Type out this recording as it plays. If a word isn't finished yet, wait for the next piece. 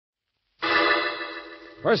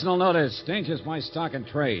Personal notice. Danger's my stock and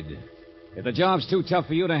trade. If the job's too tough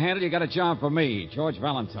for you to handle, you got a job for me, George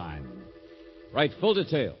Valentine. Write full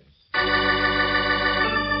details.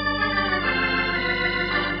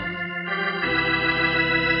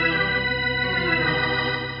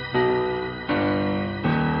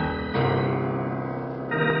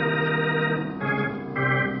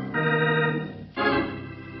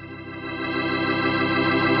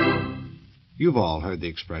 You've all heard the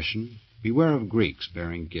expression, beware of Greeks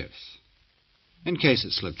bearing gifts. In case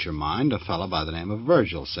it slipped your mind, a fellow by the name of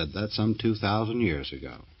Virgil said that some 2,000 years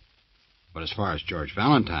ago. But as far as George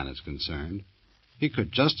Valentine is concerned, he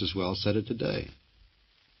could just as well said it today.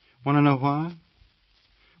 Want to know why?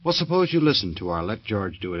 Well, suppose you listen to our Let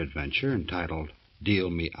George Do It adventure entitled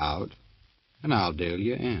Deal Me Out, and I'll deal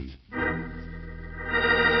you in.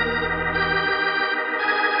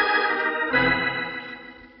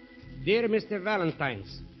 Dear Mr. Valentine,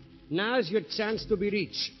 now's your chance to be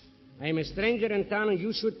rich. I am a stranger in town and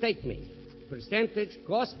you should take me. Percentage,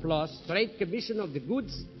 cost plus, straight commission of the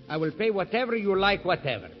goods. I will pay whatever you like,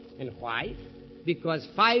 whatever. And why? Because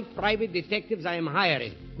 5 private detectives I am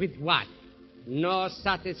hiring. With what? No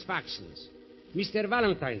satisfactions. Mr.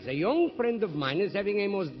 Valentine, a young friend of mine is having a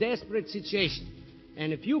most desperate situation.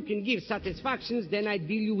 And if you can give satisfactions, then I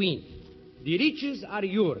deal you in. The riches are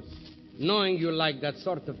yours. Knowing you like that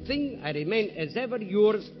sort of thing, I remain as ever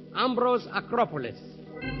yours, Ambrose Acropolis.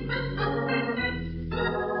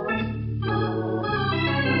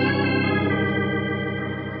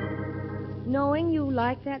 Knowing you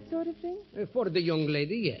like that sort of thing? For the young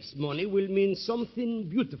lady, yes. Money will mean something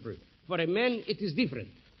beautiful. For a man, it is different.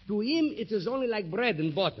 To him, it is only like bread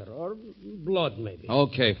and butter, or blood, maybe.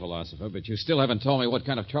 Okay, philosopher, but you still haven't told me what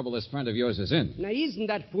kind of trouble this friend of yours is in. Now, isn't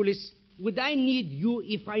that foolish? Would I need you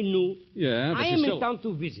if I knew? Yeah, but I am in town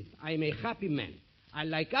to visit. I am a happy man. I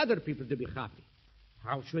like other people to be happy.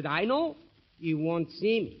 How should I know? He won't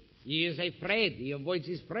see me. He is afraid. He avoids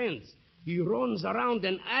his friends. He runs around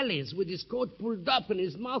in alleys with his coat pulled up and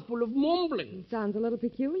his mouth full of mumbling. Sounds a little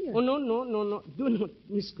peculiar. Oh, no. Do not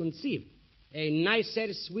misconceive. A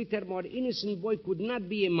nicer, sweeter, more innocent boy could not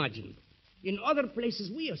be imagined. In other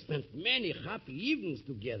places, we have spent many happy evenings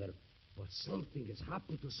together. But something has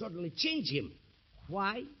happened to suddenly change him.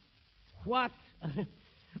 Why? What?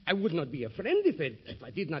 I would not be a friend if I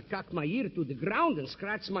did not cock my ear to the ground and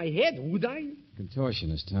scratch my head, would I?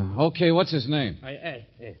 Contortionist, huh? Okay, what's his name? I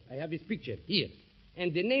have his picture here.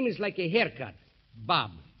 And the name is like a haircut.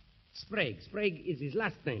 Bob Sprague. Sprague is his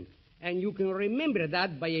last name. And you can remember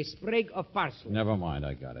that by a sprig of parsley. Never mind,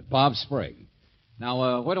 I got it. Bob Sprague.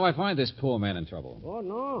 Now, where do I find this poor man in trouble? Oh,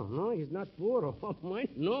 no, he's not poor. Oh, my,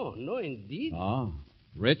 no, indeed. Oh,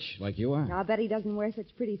 rich like you are? I'll bet he doesn't wear such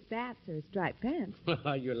pretty spats or striped pants.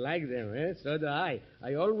 You like them, eh? So do I.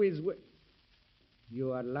 I always wear...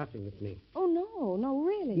 You are laughing at me. Oh, no,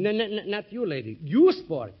 really. No, not you, lady. You,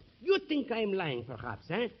 sport. You think I'm lying, perhaps,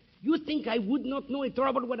 eh? You think I would not know a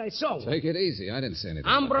trouble what I saw? Take it easy. I didn't say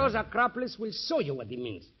anything. Ambrose Acropolis will show you what he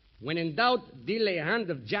means. When in doubt, deal a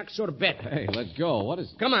hand of Jack's or better. Hey, let go. What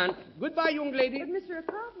is... Come on. Goodbye, young lady. But, Mr.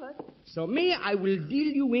 Acropolis... So me, I will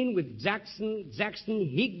deal you in with Jackson,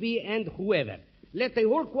 Higby, and whoever. Let a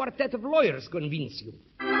whole quartet of lawyers convince you.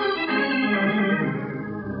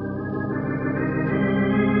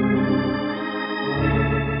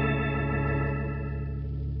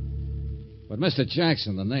 But, Mr.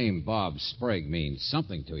 Jackson, the name Bob Sprague means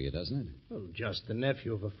something to you, doesn't it? Well, just the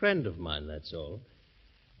nephew of a friend of mine, that's all.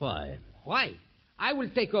 Why? Why? I will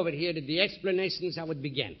take over here the explanations how it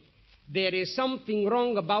began. There is something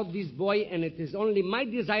wrong about this boy, and it is only my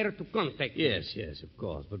desire to contact him. Yes, of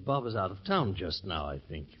course. But Bob is out of town just now, I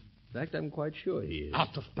think. In fact, I'm quite sure he is.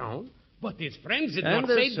 Out of town? But his friends did and not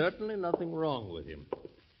there's say... certainly nothing wrong with him.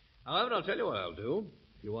 However, I'll tell you what I'll do.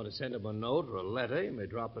 If you want to send him a note or a letter, you may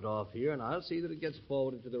drop it off here, and I'll see that it gets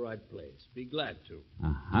forwarded to the right place. Be glad to.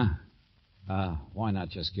 Uh-huh. Why not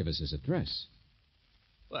just give us his address?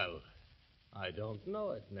 Well, I don't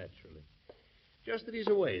know it, naturally. Just that he's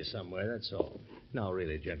away somewhere, that's all. Now,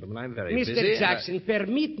 really, gentlemen, I'm very busy. Mr. Jackson,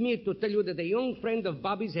 permit me to tell you that a young friend of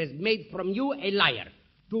Bobby's has made from you a liar.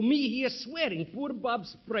 To me, he is swearing poor Bob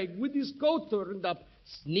Sprague, with his coat turned up,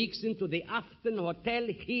 sneaks into the Afton Hotel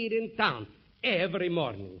here in town every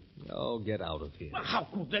morning. Oh, get out of here. Well, how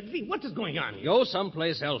could that be? What is going on here? Go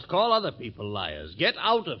someplace else. Call other people liars. Get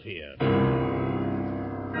out of here.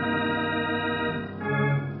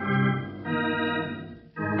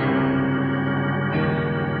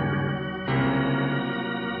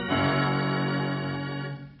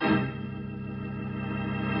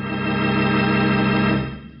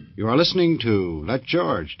 You are listening to Let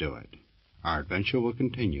George Do It. Our adventure will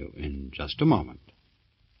continue in just a moment.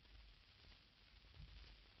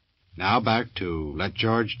 Now back to Let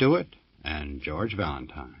George Do It and George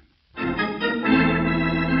Valentine.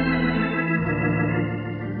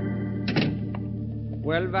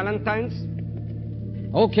 Well,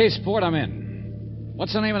 Valentine's? Okay, sport, I'm in.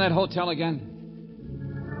 What's the name of that hotel again?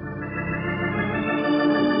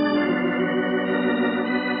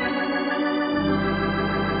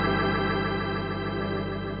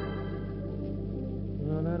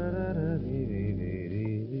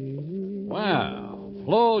 Wow.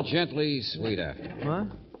 Flow gently, sweet after. What?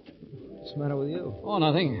 What's the matter with you? Oh,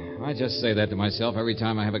 nothing. I just say that to myself every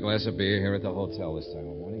time I have a glass of beer here at the hotel this time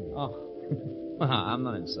of morning. Oh. I'm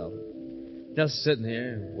not insulted. Just sitting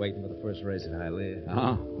here, waiting for the first race at Hialeah.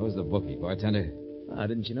 Uh-huh. Who's the bookie, bartender?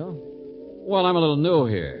 Didn't you know? Well, I'm a little new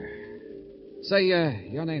here. Say,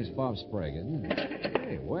 your name's Bob Sprague, isn't it?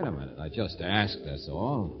 Hey, wait a minute. I just asked, that's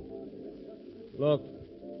all. Look,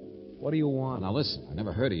 what do you want? Now, listen, I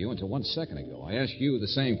never heard of you until 1 second ago. I asked you the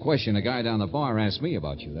same question a guy down the bar asked me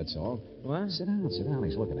about you, that's all. What? Sit down.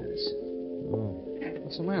 He's looking at us. Oh.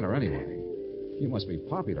 What's the matter, anyway? You must be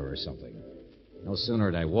popular or something. No sooner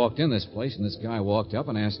had I walked in this place than this guy walked up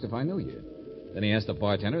and asked if I knew you. Then he asked the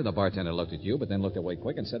bartender. The bartender looked at you, but then looked away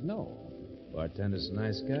quick and said no. Bartender's a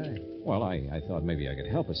nice guy. Well, I thought maybe I could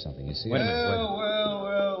help with something, you see. Wait a minute.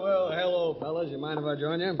 Well, hello, fellas. You mind if I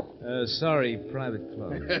join you? Sorry, private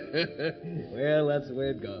club. Well, that's the way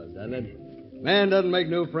it goes, doesn't it? Man doesn't make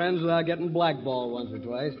new friends without getting blackballed once or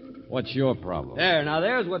twice. What's your problem?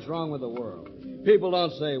 There's what's wrong with the world. People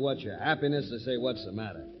don't say, what's your happiness? They say, what's the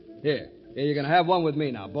matter? Here, you're going to have one with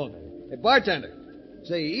me now, both of you. Hey, bartender,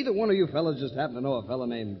 say, either one of you fellas just happen to know a fella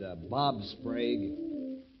named Bob Sprague?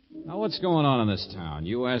 Now, what's going on in this town?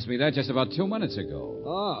 You asked me that just about 2 minutes ago.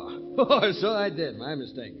 Oh, so I did. My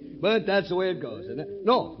mistake. But that's the way it goes, isn't it?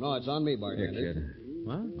 No, it's on me, bartender. Here, kid.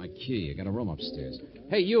 What? My key. I got a room upstairs.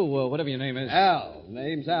 Hey, you, whatever your name is. Al.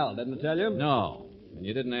 Name's Al. Didn't I tell you? No. And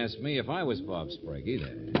you didn't ask me if I was Bob Sprague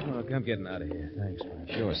either. Look, I'm getting out of here. Thanks, man.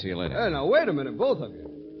 Sure, see you later. Hey, now, wait a minute, both of you.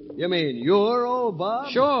 You mean you're old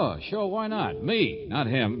Bob? Sure, why not? Me, not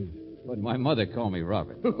him. But my mother called me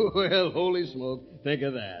Robert. Well, holy smoke. Think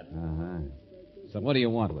of that. Uh-huh. So what do you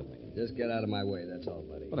want with me? Just get out of my way, that's all,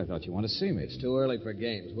 buddy. But I thought you wanted to see me. It's too early for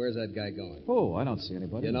games. Where's that guy going? Oh, I don't see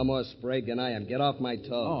anybody. You're no more Sprague than I am. Get off my toes.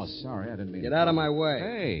 Oh, sorry, I didn't mean Get out of my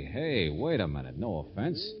way. Hey, wait a minute. No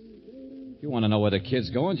offense. If you want to know where the kid's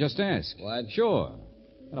going, just ask. What? Sure.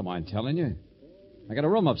 I don't mind telling you. I got a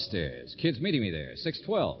room upstairs. Kid's meeting me there,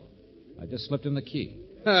 612. I just slipped him the key.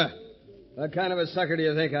 What kind of a sucker do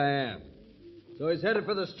you think I am? So he's headed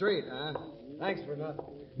for the street, huh? Thanks for nothing.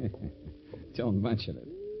 Don't mention it,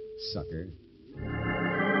 sucker.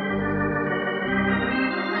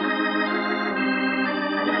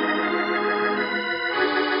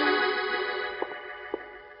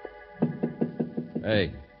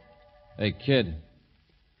 Hey, kid.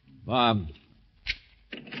 Bob.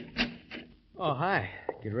 Oh, hi.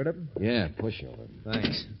 Get rid of him? Yeah, pushover.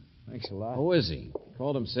 Thanks. Thanks a lot. Who is he?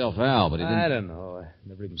 Called himself Al, but he didn't... I don't know. I've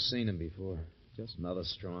never even seen him before. Just another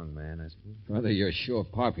strong man, I suppose. Brother, you're sure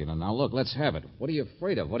popular. Now, look, let's have it. What are you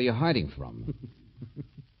afraid of? What are you hiding from?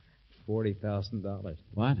 $40,000.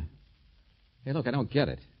 What? Hey, look, I don't get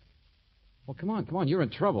it. Well, come on. You're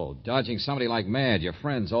in trouble. Dodging somebody like mad. Your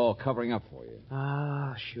friends all covering up for you.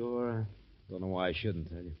 Ah, sure. Don't know why I shouldn't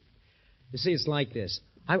tell you. You see, it's like this.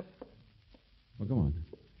 Well, go on.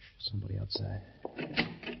 Somebody outside.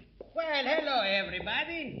 Well, hello,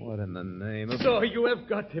 everybody. What in the name of... So you have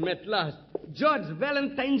got him at last. George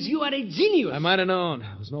Valentine, you are a genius. I might have known.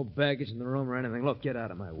 There was no baggage in the room or anything. Look, get out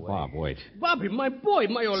of my way. Bob, wait. Bobby, my boy,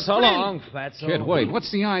 my old so friend. Long, fatso. Kid, wait.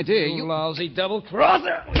 What's the idea? You lousy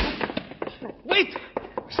double-crosser. Wait.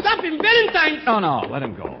 Stop him, Valentine. No, let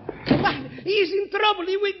him go. He's in trouble.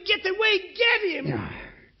 He will get away. Get him. Yeah.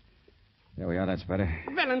 There we are. That's better.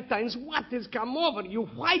 Valentine's, what has come over you?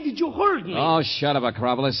 Why did you hold me? Oh, shut up,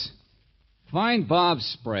 Acropolis. Find Bob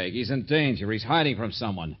Sprague. He's in danger. He's hiding from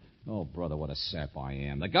someone. Oh, brother, what a sap I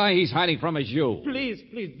am. The guy he's hiding from is you. Please,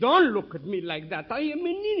 don't look at me like that. I am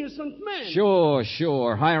an innocent man.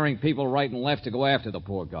 Sure. Hiring people right and left to go after the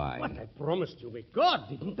poor guy. But I promised you with God,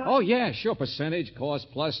 didn't I? Oh, yeah, sure. Percentage, cost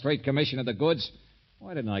plus, straight commission of the goods.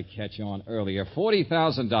 Why didn't I catch on earlier?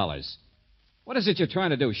 $40,000. What is it you're trying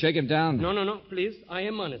to do? Shake him down? No, please. I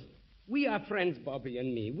am honest. We are friends, Bobby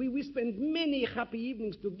and me. We spend many happy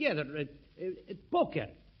evenings together at poker.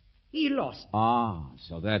 He lost. Ah,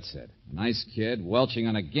 so that's it. A nice kid welching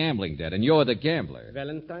on a gambling debt, and you're the gambler.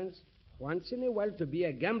 Valentine's, once in a while to be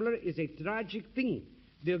a gambler is a tragic thing.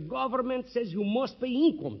 The government says you must pay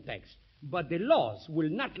income tax, but the laws will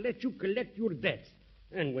not let you collect your debts.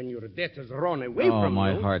 And when your debtors run away Oh, from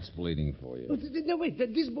my you... heart's bleeding for you. No, wait.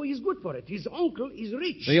 This boy is good for it. His uncle is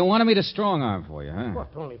rich. So you wanted me to strong arm for you, huh? What,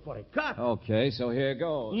 only for a cut? Okay, so here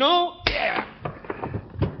goes. No. Yeah.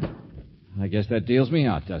 I guess that deals me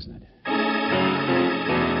out, doesn't it?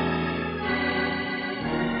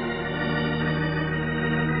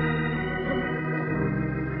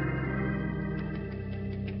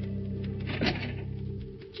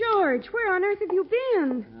 George, where on earth have you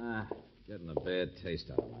been? Getting a bad taste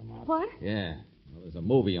out of my mouth. What? Yeah. Well, there's a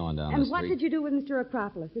movie on down the And street. what did you do with Mr.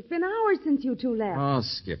 Acropolis? It's been hours since you two left. Oh,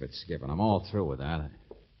 skip it. I'm all through with that.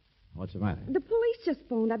 What's the matter? The police just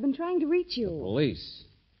phoned. I've been trying to reach you. Police?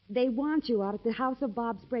 They want you out at the house of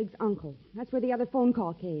Bob Sprague's uncle. That's where the other phone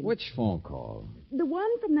call came. Which phone call? The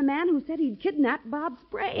one from the man who said he'd kidnapped Bob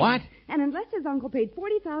Sprague. What? And unless his uncle paid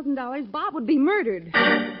 $40,000, Bob would be murdered.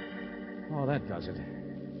 Oh, that does it.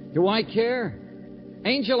 Do I care?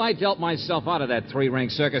 Angel, I dealt myself out of that three-ring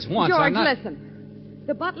circus once. George, listen.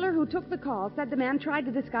 The butler who took the call said the man tried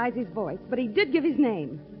to disguise his voice, but he did give his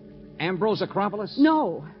name. Ambrose Acropolis?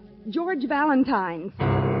 No, George Valentine.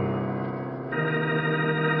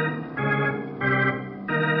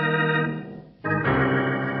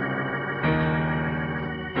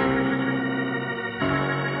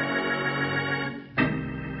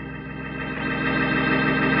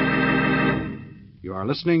 You are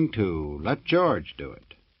listening to Let George Do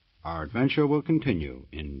It. Our adventure will continue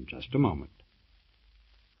in just a moment.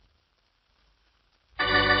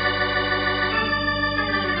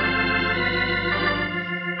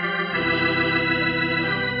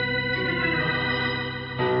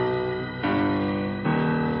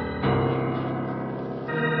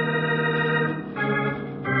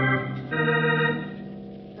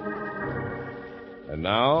 And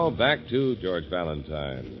now, back to George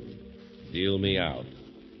Valentine. Deal me out.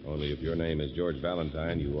 Only if your name is George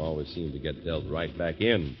Valentine, you always seem to get dealt right back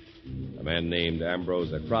in. A man named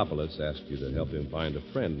Ambrose Acropolis asked you to help him find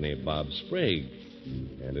a friend named Bob Sprague.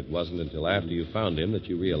 And it wasn't until after you found him that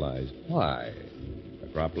you realized why.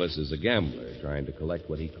 Acropolis is a gambler trying to collect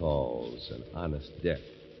what he calls an honest debt.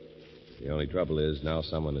 The only trouble is now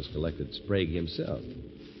someone has collected Sprague himself.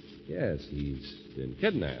 Yes, he's been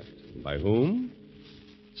kidnapped. By whom?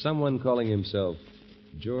 Someone calling himself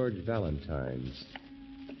George Valentine's.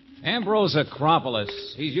 Ambrose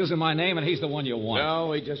Acropolis. He's using my name, and he's the one you want. No,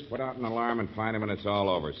 we just put out an alarm and find him, and it's all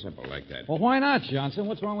over. Simple like that. Well, why not, Johnson?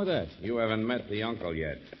 What's wrong with that? You haven't met the uncle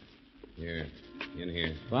yet. Here, in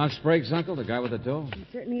here. Bob Sprague's uncle, the guy with the dough? He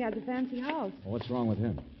certainly has a fancy house. Well, what's wrong with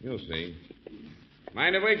him? You'll see.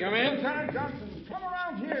 Mind if we come in? Lieutenant Johnson, come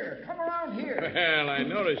around here. Come around here. Well, I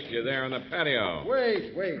noticed you there on the patio.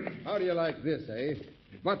 Wait. How do you like this, eh?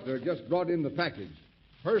 Butler just brought in the package.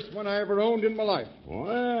 First one I ever owned in my life.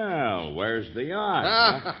 Well, where's the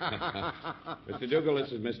yacht? Mr. Dougal,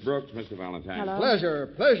 this is Miss Brooks, Mr. Valentine. Hello.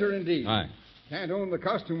 Pleasure indeed. Hi. Can't own the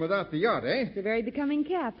costume without the yacht, eh? It's a very becoming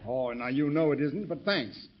cap. Oh, now you know it isn't, but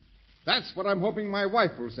thanks. That's what I'm hoping my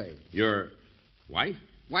wife will say. Your wife?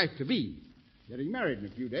 Wife-to-be. Getting married in a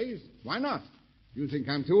few days. Why not? You think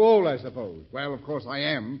I'm too old, I suppose. Well, of course I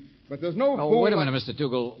am, but there's no fool... Oh, wait a minute, Mr.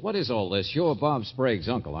 Dougal. What is all this? You're Bob Sprague's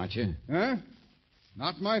uncle, aren't you? Huh?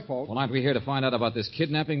 Not my fault. Well, aren't we here to find out about this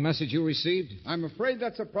kidnapping message you received? I'm afraid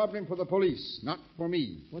that's a problem for the police, not for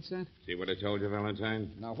me. What's that? See what I told you, Valentine?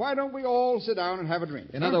 Now, why don't we all sit down and have a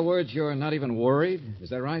drink? In other words, you're not even worried? Is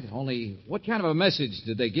that right? Only, what kind of a message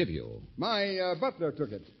did they give you? My butler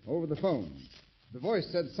took it over the phone. The voice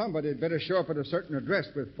said somebody had better show up at a certain address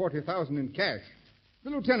with $40,000 in cash.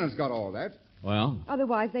 The lieutenant's got all that. Well?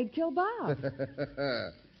 Otherwise, they'd kill Bob.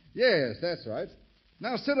 Yes, that's right.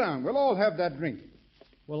 Now, sit down. We'll all have that drink.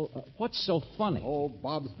 Well, what's so funny? Oh,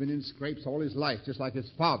 Bob's been in scrapes all his life, just like his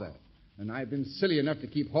father. And I've been silly enough to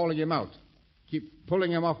keep hauling him out. Keep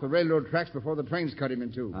pulling him off the railroad tracks before the trains cut him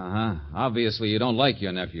in two. Uh-huh. Obviously, you don't like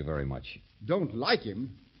your nephew very much. Don't like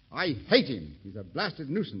him? I hate him. He's a blasted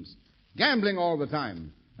nuisance. Gambling all the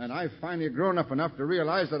time. And I've finally grown up enough to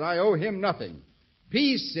realize that I owe him nothing.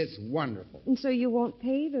 Peace, it's wonderful. And so you won't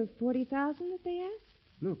pay the $40,000 that they asked?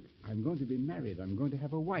 Look, I'm going to be married. I'm going to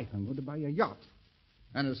have a wife. I'm going to buy a yacht.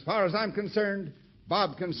 And as far as I'm concerned,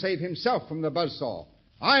 Bob can save himself from the buzzsaw.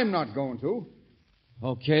 I'm not going to.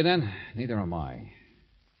 Okay, then. Neither am I.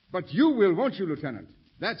 But you will, won't you, Lieutenant?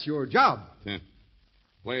 That's your job.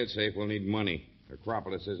 Play it safe. We'll need money.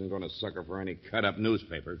 Acropolis isn't going to sucker for any cut-up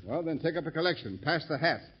newspaper. Well, then take up a collection. Pass the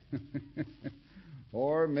hat.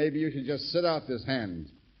 Or maybe you should just sit out this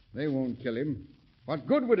hand. They won't kill him. What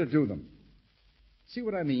good would it do them? See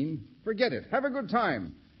what I mean? Forget it. Have a good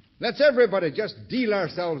time. Let's everybody just deal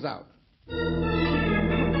ourselves out.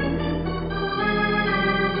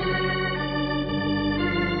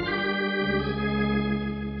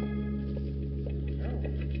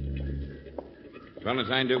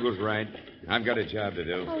 Valentine Dougal's right. I've got a job to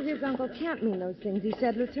do. Oh, his uncle can't mean those things he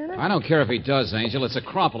said, Lieutenant. I don't care if he does, Angel. It's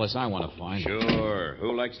Acropolis I want to find. Sure.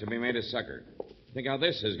 Who likes to be made a sucker? Think how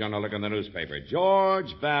this is going to look in the newspaper.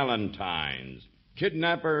 George Valentine's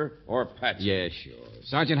kidnapper or patsy. Yeah, sure.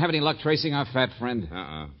 Sergeant, have any luck tracing our fat friend?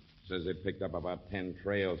 Says they picked up about 10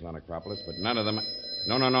 trails on Acropolis, but none of them...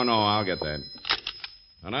 No. I'll get that.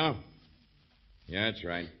 Oh, no? Yeah, that's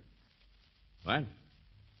right. What?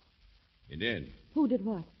 You did? Who did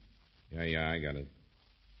what? Yeah, I got it.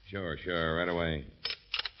 Sure, right away.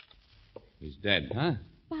 He's dead. Huh?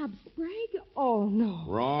 Bob Sprague? Oh, no.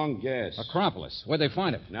 Wrong guess. Acropolis. Where'd they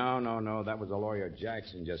find him? No. That was the lawyer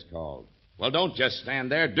Jackson just called. Well, don't just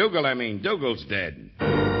stand there. Dougal's dead.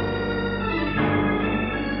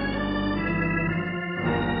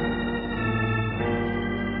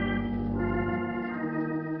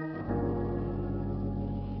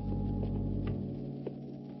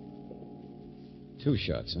 Two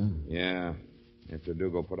shots, huh? Yeah. After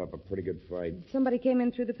Dougal put up a pretty good fight. Somebody came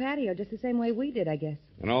in through the patio just the same way we did, I guess.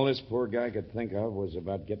 And all this poor guy could think of was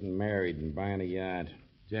about getting married and buying a yacht.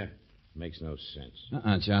 Yeah, makes no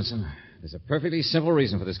sense. Johnson. There's a perfectly simple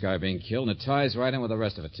reason for this guy being killed, and it ties right in with the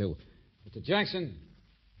rest of it, too. Mr. Jackson.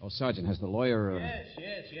 Oh, Sergeant, has the lawyer...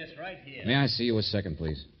 Yes, right here. May I see you a second,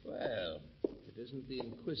 please? Well, it isn't the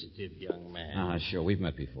inquisitive young man. Sure. We've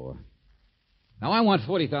met before. Now, I want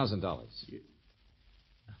 $40,000.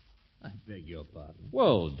 I beg your pardon.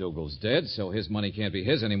 Well, Dougal's dead, so his money can't be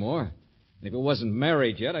his anymore. And if he wasn't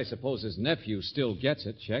married yet, I suppose his nephew still gets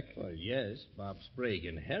it. Check. Well, yes, Bob Sprague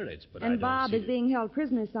inherits, but and I don't Bob see is being held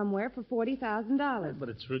prisoner somewhere for $40,000. But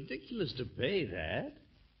it's ridiculous to pay that.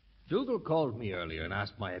 Dougal called me earlier and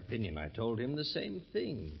asked my opinion. I told him the same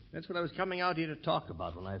thing. That's what I was coming out here to talk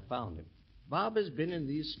about when I found him. Bob has been in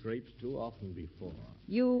these scrapes too often before.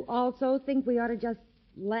 You also think we ought to just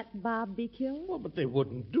let Bob be killed? Well, but they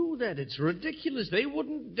wouldn't do that. It's ridiculous. They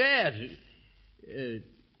wouldn't dare.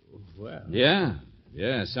 Well.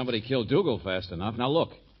 Yeah, somebody killed Dougal fast enough. Now, look,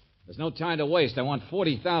 there's no time to waste. I want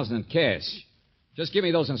 $40,000 in cash. Just give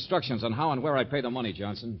me those instructions on how and where I pay the money,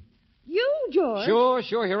 Johnson. You, George?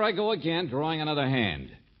 Sure. Here I go again, drawing another hand.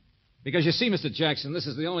 Because you see, Mr. Jackson, this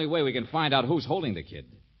is the only way we can find out who's holding the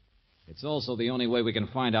kid. It's also the only way we can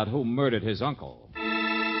find out who murdered his uncle.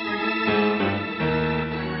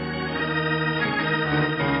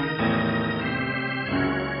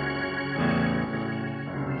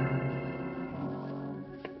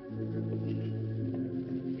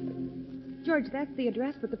 George, that's the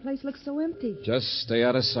address, but the place looks so empty. Just stay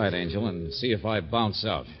out of sight, Angel, and see if I bounce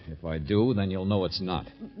out. If I do, then you'll know it's not.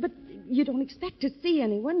 But you don't expect to see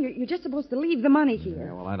anyone. You're just supposed to leave the money here.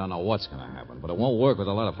 Yeah, well, I don't know what's going to happen, but it won't work with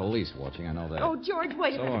a lot of police watching. I know that. Oh, George,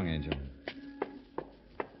 wait a So minute. long, Angel.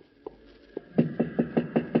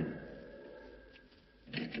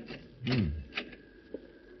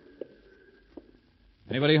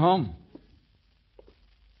 Anybody home?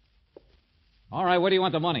 All right, where do you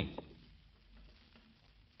want the money?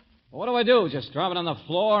 Well, what do I do? Just drop it on the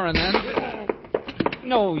floor and then...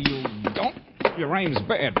 No, you don't. Your aim's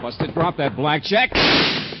bad, Buster. Drop that blackjack.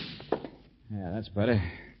 Yeah, that's better.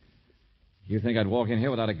 You think I'd walk in here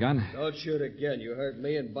without a gun? Don't shoot again. You hurt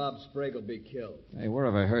me, and Bob Sprague will be killed. Hey, where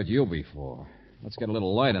have I heard you before? Let's get a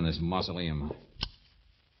little light in this mausoleum.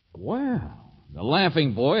 Well, the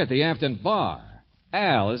laughing boy at the Afton bar.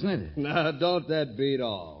 Al, isn't it? Now, don't that beat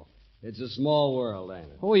all. It's a small world, ain't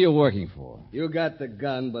it? Who are you working for? You got the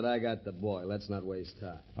gun, but I got the boy. Let's not waste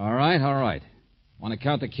time. All right. Want to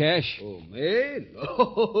count the cash? Oh, me?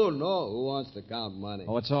 No. Who wants to count money?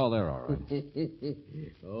 Oh, it's all there, all right.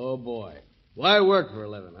 Oh, boy. Why work for a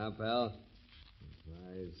living, huh, pal?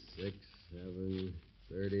 5, 6, 7,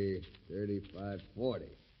 30, 35, 40.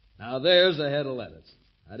 Now, there's a head of lettuce.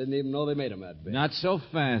 I didn't even know they made them that big. Not so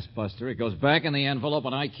fast, Buster. It goes back in the envelope,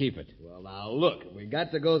 and I keep it. Well, now, look. We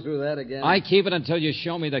got to go through that again. I keep it until you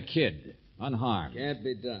show me the kid. Unharmed. Can't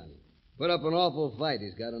be done. Put up an awful fight.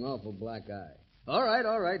 He's got an awful black eye. All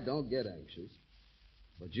right. Don't get anxious.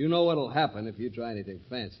 But you know what'll happen if you try anything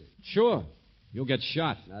fancy. Sure. You'll get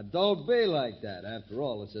shot. Now, don't be like that. After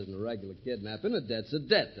all, this isn't a regular kidnapping. A debt's a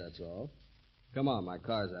debt, that's all. Come on, my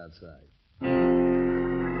car's outside.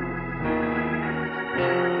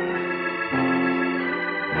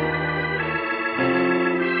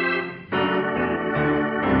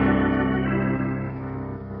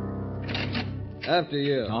 After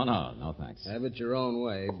you. Oh, no, thanks. Have it your own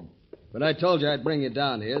way. But I told you I'd bring you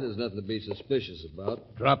down here. There's nothing to be suspicious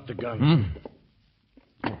about. Drop the gun.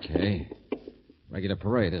 Okay. Regular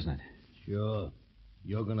parade, isn't it? Sure.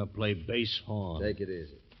 You're going to play bass horn. Take it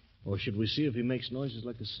easy. Or should we see if he makes noises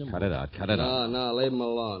like a cymbal? Cut it out. No, leave him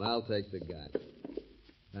alone. I'll take the gun.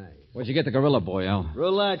 Thanks. Where'd you get the gorilla boy, Al?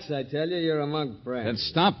 Relax, I tell you. You're among friends. Then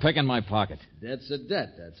stop picking my pocket. Debt's a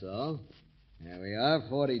debt, that's all. There we are,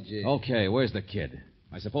 40 G. Okay, where's the kid?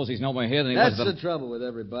 I suppose he's no more here than he That's was the trouble with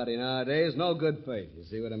everybody nowadays. No good faith. You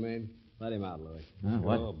see what I mean? Let him out, Louis.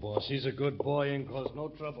 What? Oh, boss, he's a good boy. Ain't caused no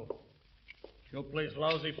trouble. Sure plays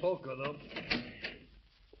lousy poker, though.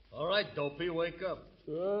 All right, Dopey, wake up.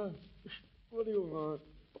 What do you want?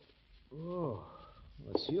 Oh,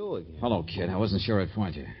 it's you again. Hello, kid. I wasn't sure I'd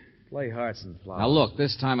find you. Play hearts and flowers. Now, look,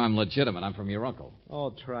 this time I'm legitimate. I'm from your uncle.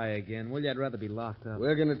 Oh, try again. Will you? I'd rather be locked up.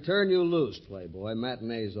 We're going to turn you loose, Playboy.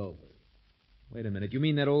 Matinee's over. Wait a minute. You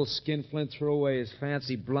mean that old skinflint threw away his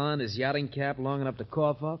fancy blonde, his yachting cap long enough to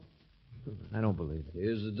cough up? I don't believe it.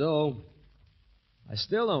 Here's the dough. I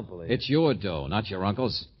still don't believe it. It's your dough, not your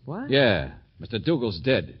uncle's. What? Yeah. Mr. Dougal's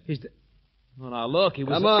dead. He's dead. Oh, now, look, he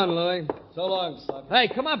was... Come on, Louis. So long, sucker. Hey,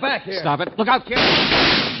 come on back here. Stop it. Look out, kid.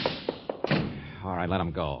 All right, let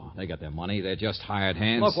them go. They got their money. They're just hired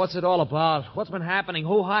hands. Look, what's it all about? What's been happening?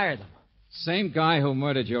 Who hired them? Same guy who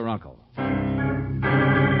murdered your uncle.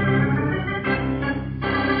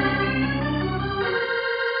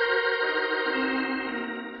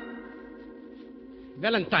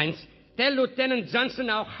 Valentine's, tell Lieutenant Johnson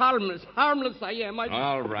how harmless I am.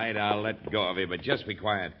 All right, I'll let go of you, but just be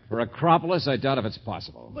quiet. For Acropolis, I doubt if it's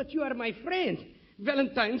possible. But you are my friend.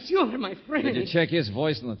 Valentine's, you are my friend. Did you check his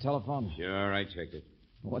voice on the telephone? Sure, I checked it.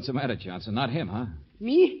 What's the matter, Johnson? Not him, huh?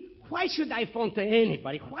 Me? Why should I phone to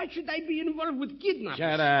anybody? Why should I be involved with kidnappers?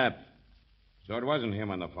 Shut up. So it wasn't him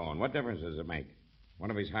on the phone. What difference does it make? One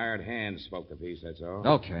of his hired hands spoke the piece, that's all.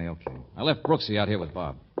 Okay. I left Brooksie out here with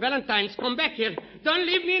Bob. Valentine's, come back here. Don't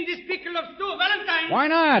leave me in this pickle of stew. Valentine's! Why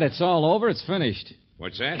not? It's all over. It's finished.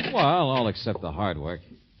 What's that? Well, all except the hard work.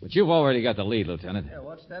 But you've already got the lead, Lieutenant. Yeah,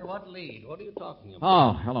 what's that? What lead? What are you talking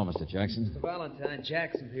about? Oh, hello, Mr. Jackson. Mr. Valentine,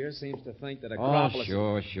 Jackson here seems to think that Oh,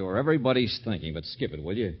 Acropolis... sure. Everybody's thinking, but skip it,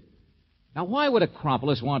 will you? Now, why would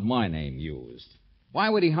Acropolis want my name used? Why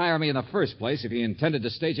would he hire me in the first place if he intended to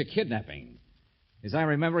stage a kidnapping? As I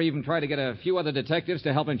remember, he even tried to get a few other detectives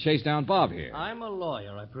to help him chase down Bob here. I'm a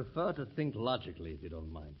lawyer. I prefer to think logically, if you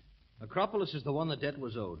don't mind. Acropolis is the one the debt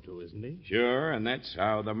was owed to, isn't he? Sure, and that's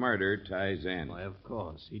how the murder ties in. Why, of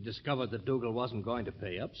course. He discovered that Dougal wasn't going to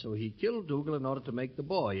pay up, so he killed Dougal in order to make the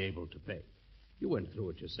boy able to pay. You went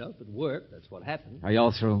through it yourself. It worked. That's what happened. Are you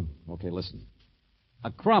all through? Okay, listen.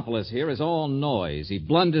 Acropolis here is all noise. He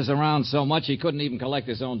blunders around so much he couldn't even collect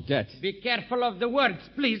his own debt. Be careful of the words,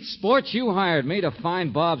 please. Sport, you hired me to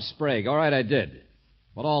find Bob Sprague. All right, I did.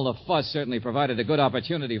 But all the fuss certainly provided a good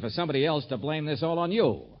opportunity for somebody else to blame this all on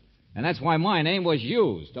you. And that's why my name was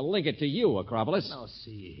used, to link it to you, Acropolis. Now,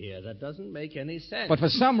 see here, that doesn't make any sense. But for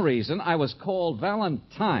some reason, I was called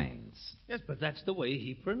Valentine's. Yes, but that's the way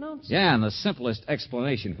he pronounced it. Yeah, and the simplest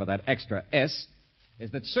explanation for that extra S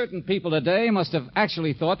is that certain people today must have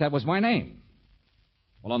actually thought that was my name.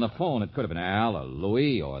 Well, on the phone, it could have been Al or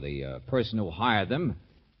Louis or the person who hired them.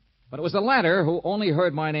 But it was the latter who only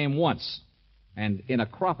heard my name once, and in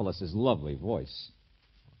Acropolis's lovely voice.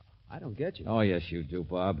 I don't get you. Oh, yes, you do,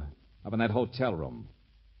 Bob. Up in that hotel room.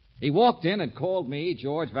 He walked in and called me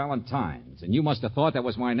George Valentine's, and you must have thought that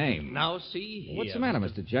was my name. Now, see here. What's the matter,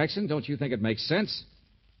 Mr. Jackson? Don't you think it makes sense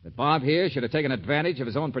that Bob here should have taken advantage of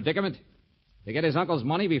his own predicament to get his uncle's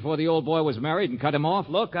money before the old boy was married and cut him off?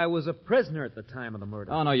 Look, I was a prisoner at the time of the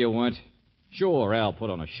murder. Oh, no, you weren't. Sure, Al put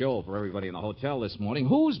on a show for everybody in the hotel this morning.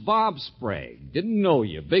 Who's Bob Sprague? Didn't know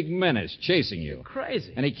you. Big menace chasing you. You're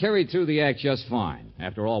crazy. And he carried through the act just fine.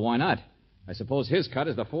 After all, why not? I suppose his cut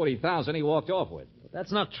is the $40,000 he walked off with. But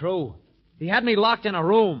that's not true. He had me locked in a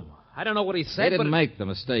room. I don't know what he said, They didn't but... make the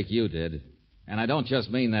mistake you did. And I don't just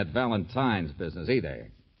mean that Valentine's business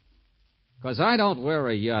either. Because I don't wear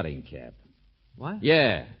a yachting cap. What?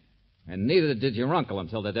 Yeah. And neither did your uncle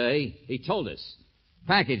until today. He told us.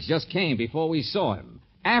 Package just came before we saw him.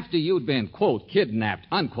 After you'd been, quote, kidnapped,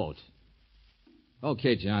 unquote.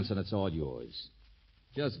 Okay, Johnson, it's all yours.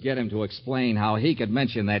 Just get him to explain how he could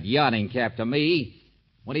mention that yachting cap to me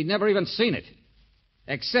when he'd never even seen it.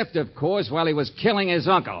 Except, of course, while he was killing his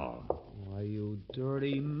uncle. Why, you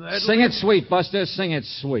dirty meddler. Sing it sweet, Buster. Sing it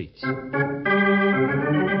sweet.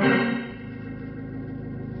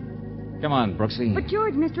 Come on, Brooksie. But,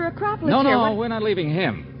 George, Mr. Acropolis No, here... we're not leaving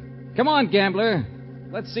him. Come on, gambler.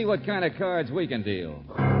 Let's see what kind of cards we can deal.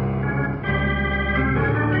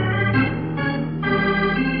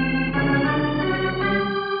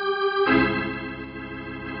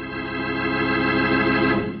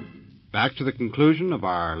 Back to the conclusion of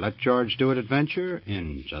our Let George Do It adventure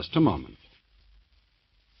in just a moment.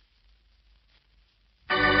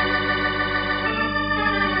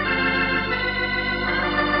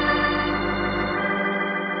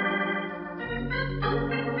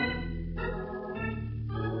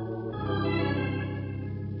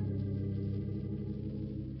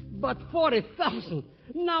 But 40,000.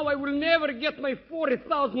 Now I will never get my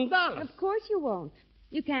 $40,000. Of course you won't.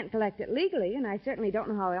 You can't collect it legally, and I certainly don't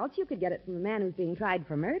know how else you could get it from a man who's being tried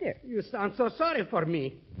for murder. You sound so sorry for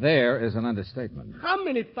me. There is an understatement. How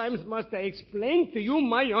many times must I explain to you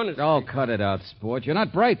my honesty? Oh, cut it out, sport. You're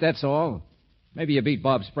not bright, that's all. Maybe you beat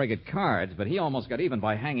Bob Sprague at cards, but he almost got even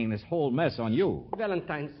by hanging this whole mess on you.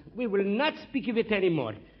 Valentine's, we will not speak of it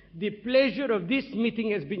anymore. The pleasure of this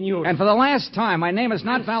meeting has been yours. And for the last time, my name is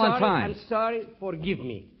not Valentine. I'm sorry. Forgive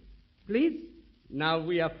me. Please? Now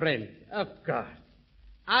we are friends. Of course.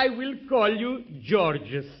 I will call you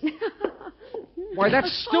Georges. Why,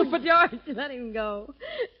 that's stupid. Oh, George, let him go.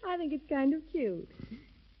 I think it's kind of cute.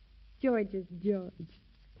 George is George.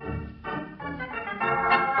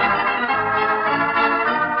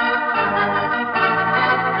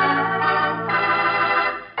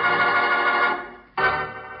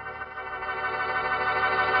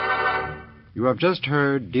 You have just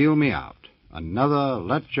heard Deal Me Out, another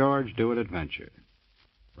Let George Do It adventure.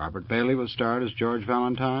 Robert Bailey was starred as George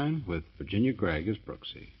Valentine, with Virginia Gregg as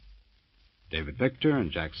Brooksie. David Victor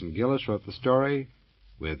and Jackson Gillis wrote the story,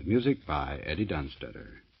 with music by Eddie Dunstetter.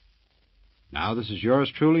 Now this is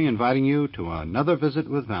yours truly inviting you to another visit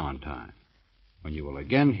with Valentine, when you will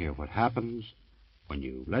again hear what happens when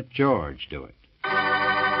you let George do it.